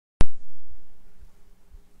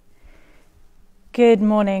Good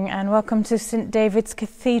morning and welcome to St David's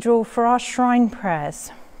Cathedral for our shrine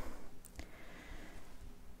prayers.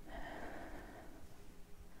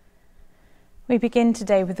 We begin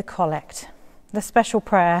today with the Collect, the special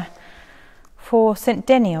prayer for St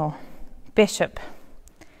Deniel, Bishop.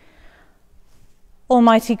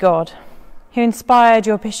 Almighty God, who inspired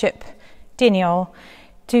your Bishop Deniel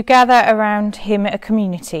to gather around him a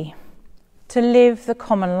community, to live the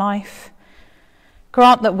common life,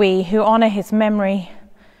 grant that we, who honour his memory,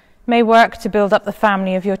 may work to build up the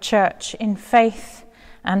family of your Church in faith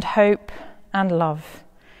and hope and love.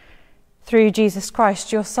 Through Jesus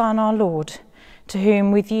Christ, your Son, our Lord, to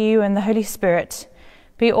whom with you and the Holy Spirit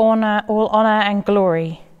be all honour and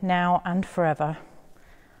glory, now and forever.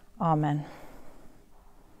 Amen.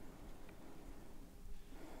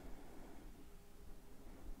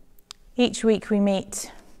 Each week we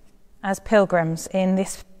meet as pilgrims in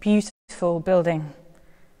this beautiful building,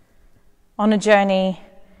 on a journey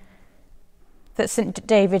that St.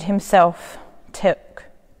 David himself took.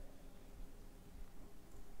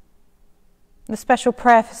 The special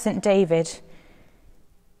prayer for St. David,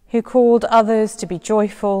 who called others to be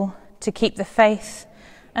joyful, to keep the faith,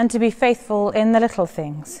 and to be faithful in the little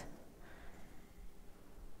things.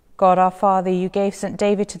 God our Father, you gave St.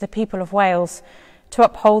 David to the people of Wales to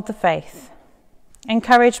uphold the faith.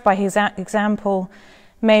 Encouraged by his example,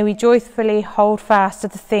 may we joyfully hold fast to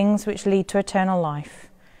the things which lead to eternal life.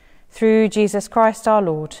 Through Jesus Christ our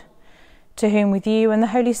Lord, to whom with you and the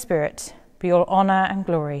Holy Spirit be all honour and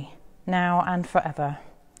glory, now and forever.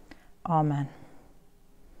 Amen.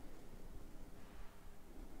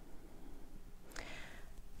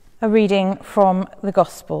 A reading from the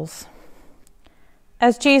Gospels.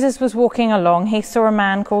 As Jesus was walking along, he saw a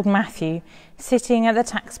man called Matthew sitting at the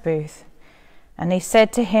tax booth, and he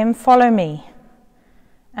said to him, "Follow me."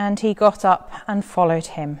 And he got up and followed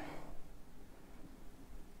him.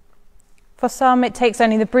 For some, it takes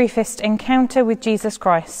only the briefest encounter with Jesus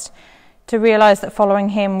Christ to realise that following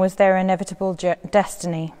him was their inevitable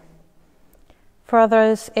destiny. For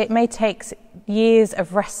others, it may take years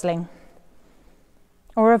of wrestling,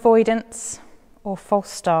 or avoidance, or false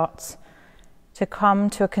starts, to come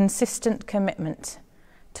to a consistent commitment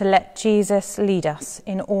to let Jesus lead us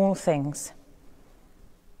in all things.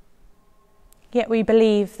 Yet we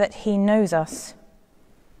believe that he knows us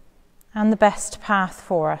and the best path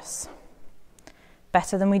for us,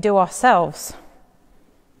 better than we do ourselves.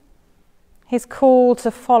 His call to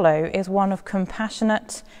follow is one of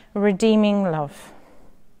compassionate, redeeming love.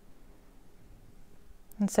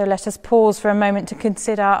 And so let us pause for a moment to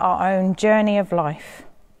consider our own journey of life.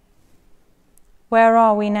 Where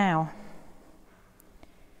are we now?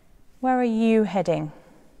 Where are you heading?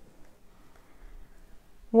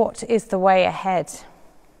 What is the way ahead,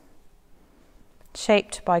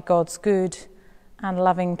 shaped by God's good and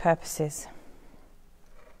loving purposes?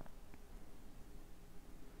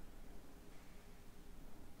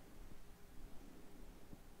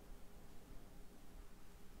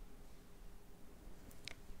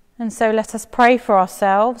 And so let us pray for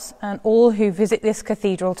ourselves and all who visit this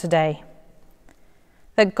cathedral today,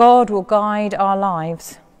 that God will guide our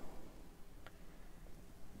lives.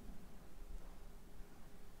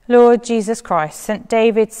 Lord Jesus Christ, St.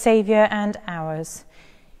 David's Saviour and ours,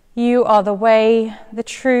 you are the way, the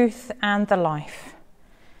truth and the life.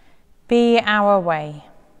 Be our way.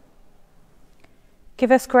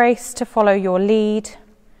 Give us grace to follow your lead,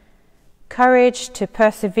 courage to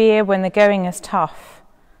persevere when the going is tough,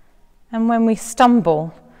 and when we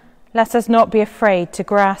stumble, let us not be afraid to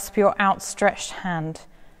grasp your outstretched hand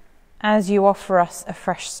as you offer us a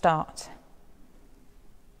fresh start.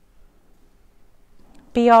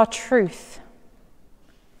 Be our truth.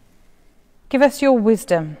 Give us your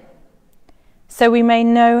wisdom, so we may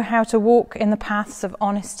know how to walk in the paths of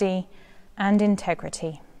honesty and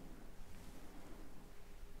integrity.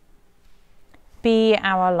 Be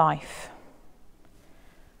our life.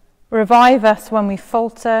 Revive us when we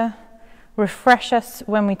falter, refresh us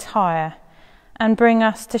when we tire, and bring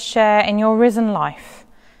us to share in your risen life,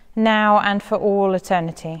 now and for all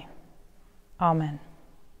eternity. Amen.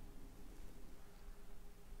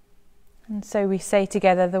 And so we say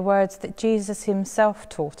together the words that Jesus himself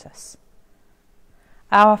taught us.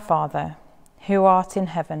 Our Father, who art in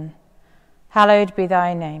heaven, hallowed be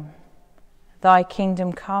thy name. Thy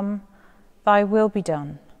kingdom come, thy will be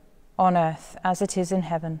done, on earth as it is in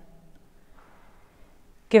heaven.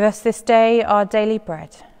 Give us this day our daily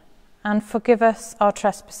bread, and forgive us our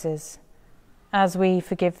trespasses, as we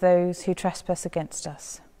forgive those who trespass against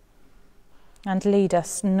us. And lead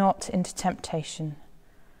us not into temptation,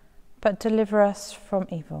 but deliver us from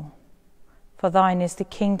evil. For thine is the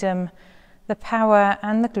kingdom, the power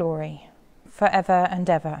and the glory, forever and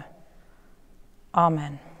ever.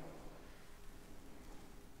 Amen.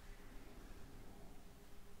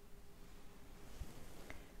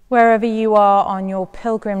 Wherever you are on your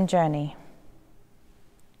pilgrim journey,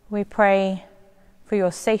 we pray for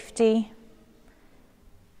your safety.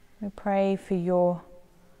 We pray for your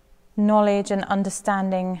knowledge and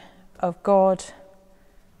understanding of God,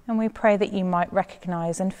 and we pray that you might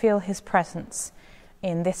recognize and feel his presence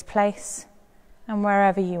in this place and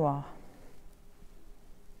wherever you are.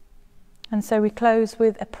 And so we close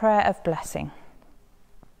with a prayer of blessing,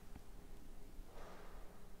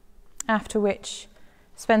 after which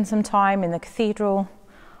spend some time in the cathedral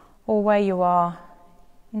or where you are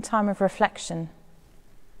in time of reflection.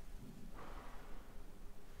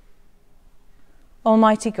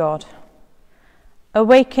 Almighty God,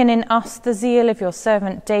 awaken in us the zeal of your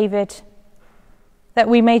servant David, that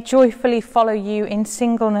we may joyfully follow you in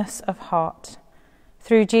singleness of heart,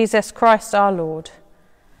 through Jesus Christ our Lord.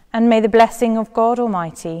 And may the blessing of God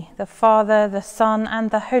Almighty, the Father, the Son, and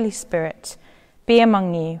the Holy Spirit be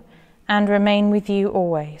among you and remain with you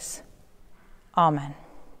always. Amen.